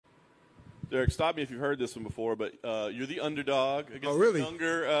Derek, stop me if you've heard this one before, but you're the underdog against really? a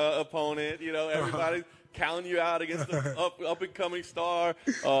younger opponent. You know, everybody's counting you out against the up and coming star.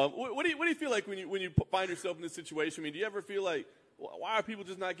 What do you feel like when you find yourself in this situation? I mean, do you ever feel like, why are people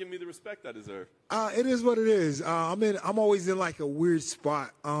just not giving me the respect I deserve? It is what it is. I'm always in like a weird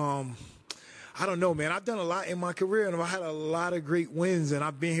spot. I don't know, man. I've done a lot in my career, and I've had a lot of great wins, and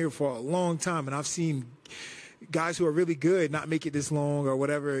I've been here for a long time, and I've seen guys who are really good not make it this long or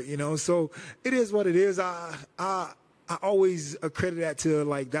whatever, you know. So it is what it is. I always accredit that to,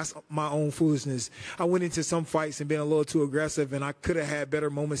 like, that's my own foolishness. I went into some fights and been a little too aggressive, and I could have had better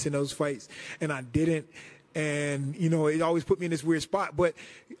moments in those fights, and I didn't. And, you know, it always put me in this weird spot. But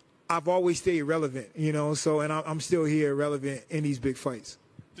I've always stayed relevant, you know, so, and I'm still here relevant in these big fights.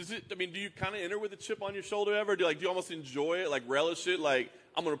 Do you kind of enter with a chip on your shoulder ever? Do you almost enjoy it, like relish it? Like,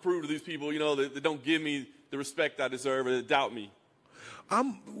 I'm going to prove to these people, you know, that don't give me the respect I deserve or that doubt me.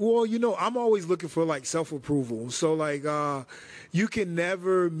 Well, you know, I'm always looking for, like, self-approval. So, like, you can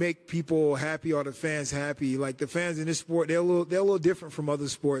never make people happy or the fans happy. Like, the fans in this sport, they're a little different from other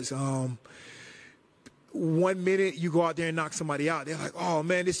sports. 1 minute you go out there and knock somebody out, they're like, oh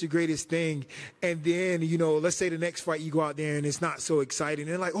man, this is the greatest thing. And then, you know, let's say the next fight you go out there and it's not so exciting.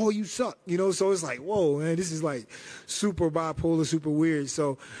 They're like, oh, you suck, you know. So it's like, whoa, man, this is like super bipolar, super weird.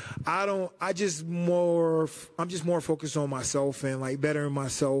 So I'm just more focused on myself and like bettering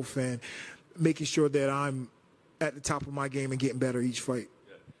myself and making sure that I'm at the top of my game and getting better each fight.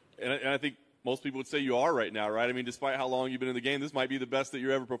 Yeah. And I think most people would say you are right now, right? I mean, despite how long you've been in the game, this might be the best that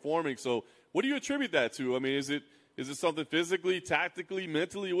you're ever performing. So what do you attribute that to? I mean, is it something physically, tactically,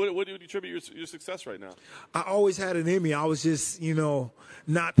 mentally? What do you attribute your success right now? I always had it in me. I was just, you know,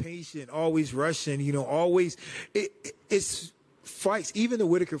 not patient, always rushing, you know, always. It's fights, even the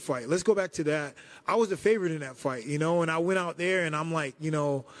Whitaker fight. Let's go back to that. I was the favorite in that fight, you know, and I went out there and I'm like, you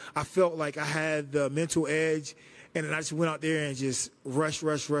know, I felt like I had the mental edge. And then I just went out there and just rush.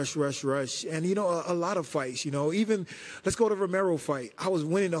 And, you know, a lot of fights, you know, even let's go to Romero fight. I was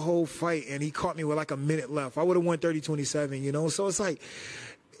winning the whole fight, and he caught me with like a minute left. I would have won 30-27, you know. So it's like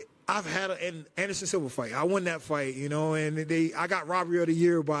I've had an Anderson Silva fight. I won that fight, you know, and I got robbery of the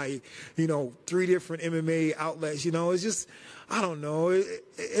year by, you know, 3 different MMA outlets. You know, it's just, I don't know.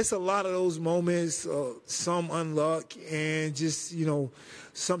 It's a lot of those moments, some unluck, and just, you know,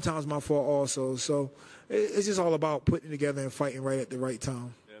 sometimes my fault also. So it's just all about putting together and fighting right at the right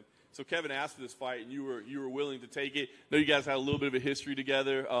time. Yeah. So Kevin asked for this fight, and you were willing to take it. I know you guys had a little bit of a history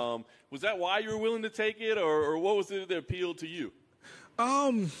together. Was that why you were willing to take it, or what was it that appealed to you?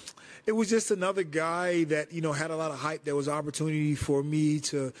 It was just another guy that, you know, had a lot of hype. There was opportunity for me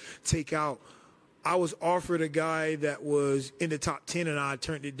to take out. I was offered a guy that was in the top 10, and I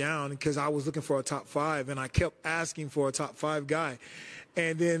turned it down because I was looking for a top 5, and I kept asking for a top 5 guy.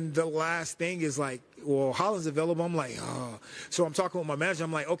 And then the last thing is like, well, Holland's available. I'm like, oh. So I'm talking with my manager.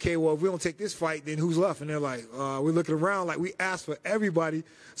 I'm like, okay, well, if we don't take this fight, then who's left? And they're like, we're looking around. Like, we asked for everybody,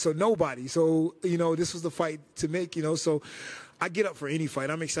 so nobody. So, you know, this was the fight to make, you know. So I get up for any fight.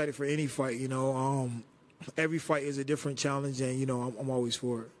 I'm excited for any fight, you know. Every fight is a different challenge, and, you know, I'm always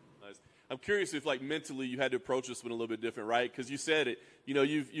for it. Nice. I'm curious if, like, mentally you had to approach this one a little bit different, right? Because you said it. You know,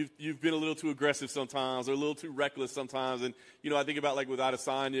 you've been a little too aggressive sometimes or a little too reckless sometimes. And, you know, I think about, like, with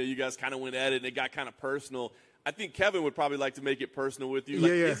Adesanya, you guys kind of went at it and it got kind of personal. I think Kevin would probably like to make it personal with you.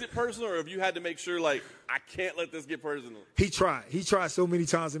 Like, yeah. Is it personal, or have you had to make sure, like, I can't let this get personal? He tried so many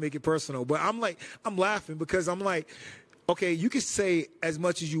times to make it personal. But I'm laughing because I'm like, okay, you can say as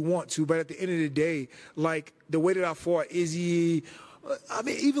much as you want to, but at the end of the day, like, the way that I fought Izzy, I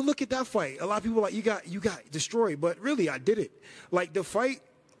mean, even look at that fight. A lot of people are like, you got destroyed, but really, I did it. Like, the fight,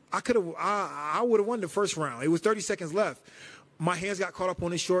 I would have won the first round. It was 30 seconds left. My hands got caught up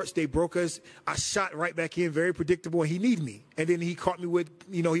on his shorts. They broke us. I shot right back in, very predictable, and he needed me. And then he caught me with,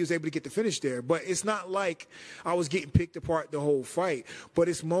 you know, he was able to get the finish there. But it's not like I was getting picked apart the whole fight. But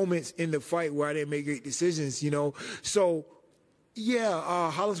it's moments in the fight where I didn't make great decisions, you know. So,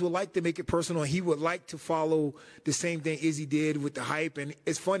 yeah, Hollins would like to make it personal. He would like to follow the same thing Izzy did with the hype. And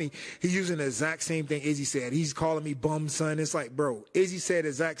it's funny, he's using the exact same thing Izzy said. He's calling me bum son. It's like, bro, Izzy said the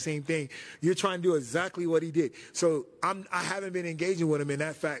exact same thing. You're trying to do exactly what he did. So I haven't been engaging with him in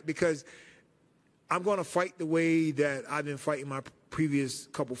that fact because I'm going to fight the way that I've been fighting my previous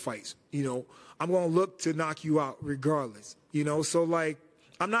couple fights. You know, I'm going to look to knock you out regardless. You know, so like,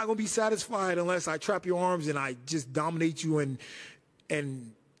 I'm not going to be satisfied unless I trap your arms and I just dominate you and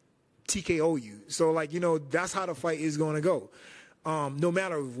TKO you. So, like, you know, that's how the fight is going to go. No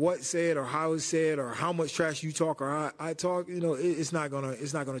matter what's said or how it's said or how much trash you talk or I talk, you know, it's not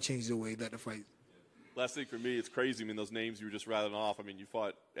gonna change the way that the fight. Last thing for me, it's crazy. I mean, those names you were just rattling off. I mean, you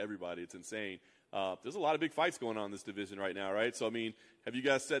fought everybody. It's insane. There's a lot of big fights going on in this division right now, right? So, I mean, have you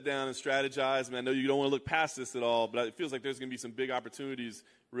guys sat down and strategized? I mean, I know you don't want to look past this at all, but it feels like there's going to be some big opportunities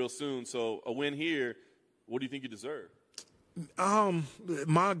real soon. So, a win here, what do you think you deserve?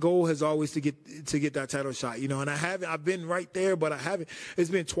 My goal has always to get that title shot, you know, and I've been right there, but I haven't. It's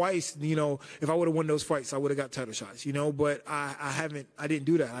been twice, you know. If I would have won those fights, I would have got title shots, you know, but I didn't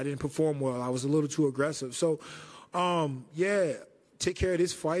do that. I didn't perform well. I was a little too aggressive. So, yeah, take care of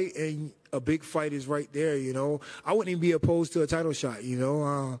this fight, and a big fight is right there, you know. I wouldn't even be opposed to a title shot, you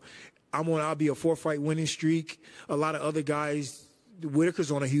know. I'll be a 4-fight winning streak. A lot of other guys, Whitaker's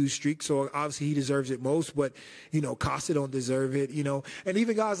on a huge streak, so obviously he deserves it most, but, you know, Costa don't deserve it, you know. And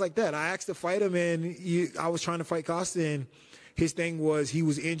even guys like that, I asked to fight him, and I was trying to fight Costa, and his thing was he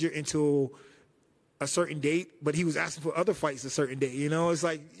was injured until a certain date, but he was asking for other fights a certain date, you know. It's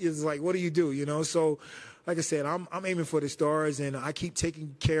like, what do you do, you know? So, like I said, I'm aiming for the stars, and I keep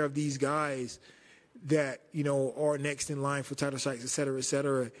taking care of these guys that, you know, are next in line for title shots, et cetera, et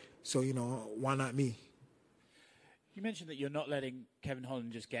cetera. So, you know, why not me? You mentioned that you're not letting Kevin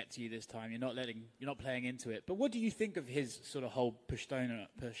Holland just get to you this time. You're not playing into it. But what do you think of his sort of whole persona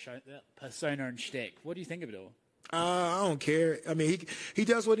and shtick? What do you think of it all? I don't care. I mean, he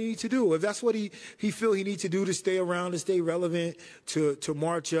does what he needs to do. If that's what he feel he needs to do to stay around, to stay relevant, to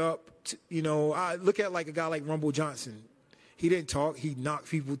march up, you know, I look at like a guy like Rumble Johnson. He didn't talk. He knocked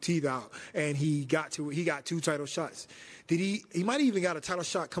people's teeth out, and he got 2 title shots. He might have even got a title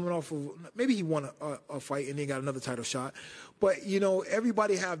shot coming off of, maybe he won a fight and then got another title shot. But, you know,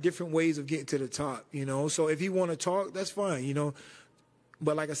 everybody have different ways of getting to the top, you know. So if he want to talk, that's fine, you know.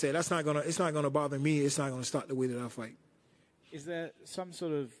 But like I said, it's not gonna bother me. It's not gonna stop the way that I fight. Is there some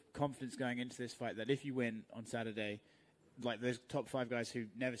sort of confidence going into this fight that if you win on Saturday, like those top 5 guys who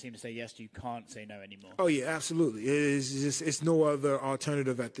never seem to say yes to you can't say no anymore? Oh yeah, absolutely. It's no other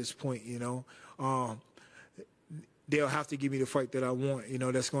alternative at this point, you know. They'll have to give me the fight that I want, you know,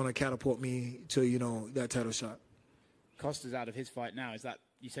 that's going to catapult me to, you know, that title shot. Costa's out of his fight now. Is that,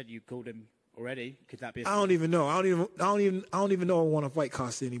 you said you called him already? Could that be? I don't even know. I don't even know I want to fight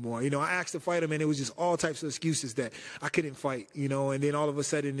Costa anymore. You know, I asked to fight him, and it was just all types of excuses that I couldn't fight. You know, and then all of a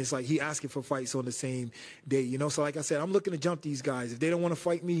sudden it's like he asking for fights on the same day. You know, so like I said, I'm looking to jump these guys. If they don't want to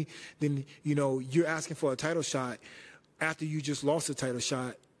fight me, then, you know, you're asking for a title shot after you just lost a title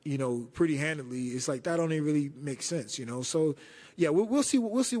shot, you know, pretty handedly. It's like that don't even really make sense, you know. So, yeah, we'll see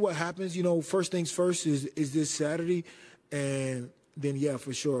what happens. You know, first things first is this Saturday, and then yeah,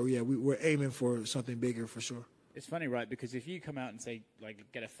 for sure, yeah, we're aiming for something bigger for sure. It's funny, right? Because if you come out and say like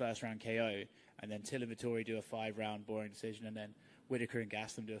get a first-round KO, and then Till and Vettori do a 5-round boring decision, and then Whitaker and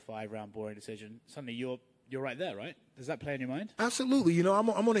Gastelum do a 5-round boring decision, suddenly you're right there, right? Does that play in your mind? Absolutely. You know, I'm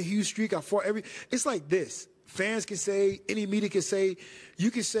on a huge streak. I fought It's like this. Fans can say, any media can say,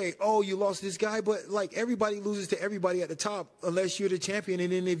 you can say, oh, you lost this guy, but like everybody loses to everybody at the top unless you're the champion.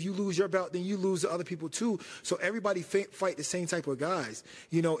 And then if you lose your belt, then you lose to other people too. So everybody fight the same type of guys.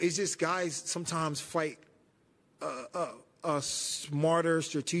 You know, it's just guys sometimes fight a smarter,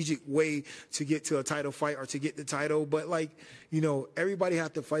 strategic way to get to a title fight or to get the title. But like, you know, everybody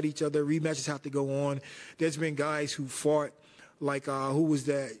have to fight each other. Rematches have to go on. There's been guys who fought. Like, who was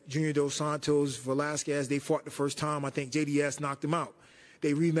that? Junior Dos Santos, Velasquez. They fought the first time. I think JDS knocked him out.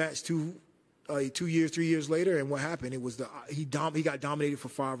 They rematched 3 years later, and what happened? It was he got dominated for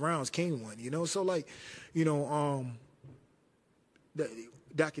 5 rounds. Kane won, you know. So like, you know,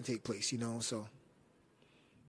 that can take place, you know. So.